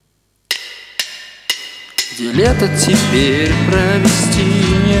Где лето теперь провести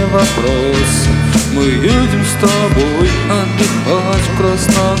не вопрос. Мы едем с тобой отдыхать в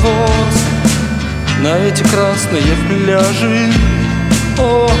Красногорск, на эти красные пляжи,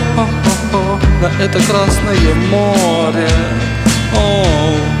 на это красное море.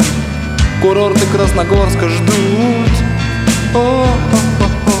 Курорты Красногорска ждут,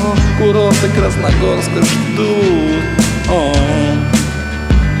 курорты Красногорска ждут.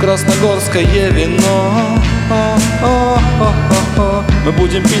 Красногорское вино, мы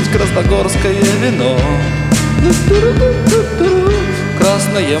будем пить красногорское вино.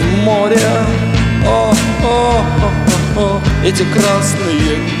 Красное море, эти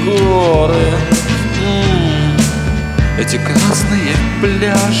красные горы, эти красные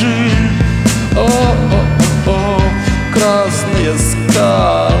пляжи, красные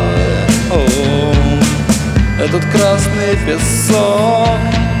скалы, этот красный песок,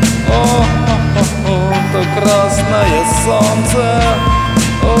 то красное солнце.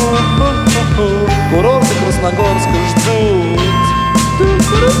 Курорты Красногорска ждут.